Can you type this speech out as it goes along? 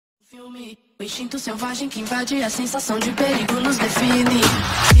Filme, o instinto selvagem que invade a sensação de perigo nos define.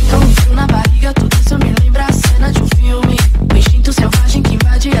 Sinto um frio na barriga, tudo isso me lembra a cena de um filme. O instinto selvagem que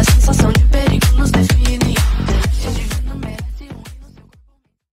invade a sensação de perigo nos define. Celeste divino merece um rei no seu corpo.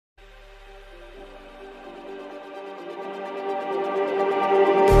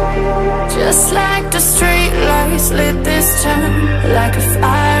 Just like the street lights lit this town, like a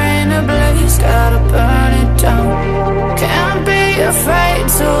fire in a blaze, gotta burn it down. Can't be afraid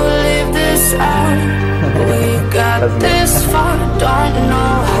to leave this out. We got this far, don't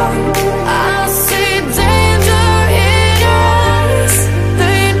know how. I see danger in your eyes.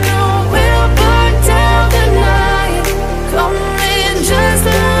 They know we'll burn down the night. Coming just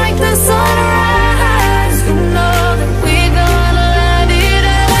like the sunrise. You know that we gonna let it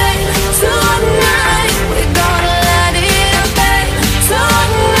away. Tonight, we gonna let it away.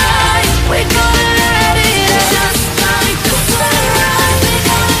 Tonight, we gonna let it away. Just like the sunrise, we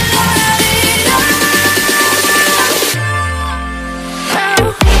gonna let it away.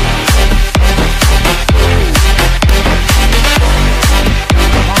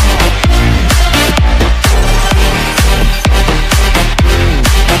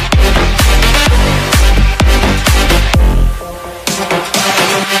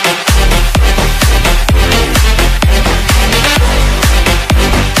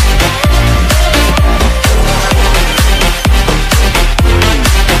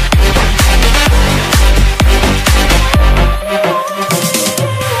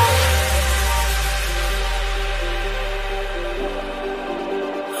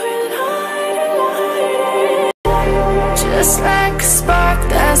 Just like a spark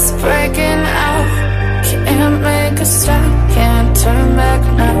that's breaking out. Can't make a stop, can't turn back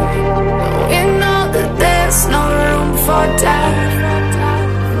now. We know that there's no room for doubt.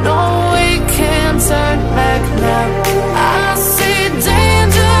 No, we can't turn back now. I see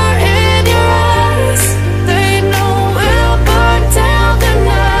danger in your eyes. They know we'll burn down the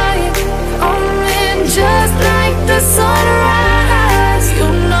night. Coming just like the sunrise. You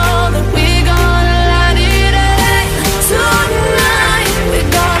know that we gonna let it away. Tonight, we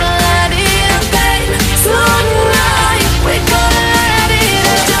gonna let it away. Tonight, we gonna let it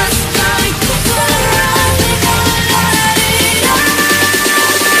away. Just like the sunrise, we gonna let it away.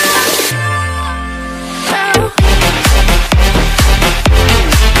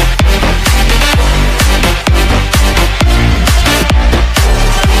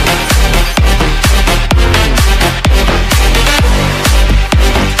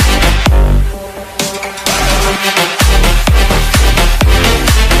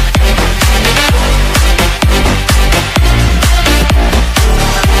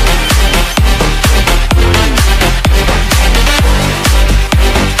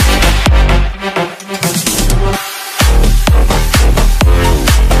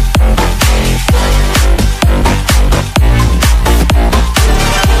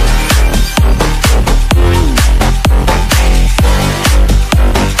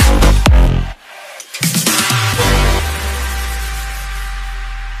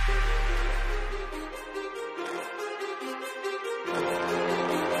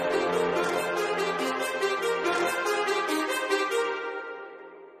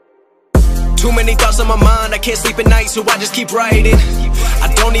 Too many thoughts on my mind, I can't sleep at night, so I just keep writing.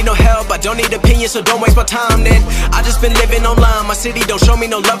 I don't need no help, I don't need opinions, so don't waste my time then. I just been living online, my city don't show me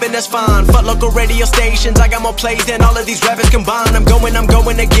no love and that's fine. Fuck local radio stations, I got more plays than all of these rappers combined. I'm going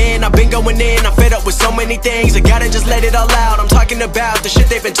again, I've been going in, I'm fed up with so many things. I gotta just let it all out, I'm talking about the shit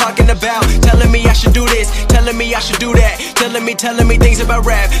they've been talking about. Telling me I should do this, telling me I should do that. Telling me things about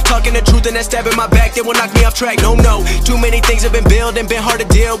rap. Talking the truth and that stab in my back, they will knock me off track. No, too many things have been building, been hard to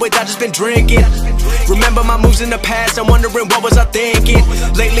deal with, I just been drinking. Remember my moves in the past, I'm wondering what was I thinking.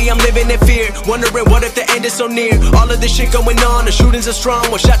 Lately I'm living in fear, wondering what if the end is so near. All of this shit going on, the shootings are strong.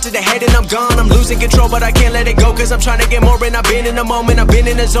 One shot to the head and I'm gone. I'm losing control but I can't let it go, cause I'm trying to get more. And I've been in the moment, I've been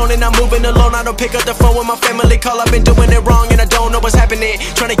in the zone, and I'm moving alone. I don't pick up the phone when my family call, I've been doing it wrong and I don't know what's happening.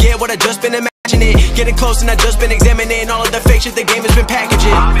 Trying to get what I just been imagining, getting close and I just been examining all of the fake shit the game has been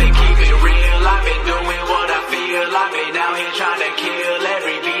packaging. I've been keeping it real, I've been doing what I feel. I've been out here trying to kill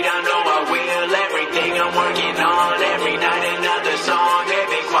every beat, I know I will. Everything I'm working on, every night another song. They've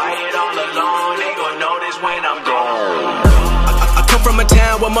been quiet all along, they gon' notice when I'm gone. I come from a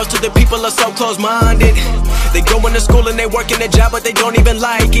town where most of the people are so close-minded. They going to school and they working a job but they don't even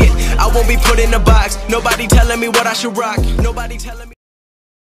like it. I won't be put in a box, nobody telling me what I should rock. Nobody telling me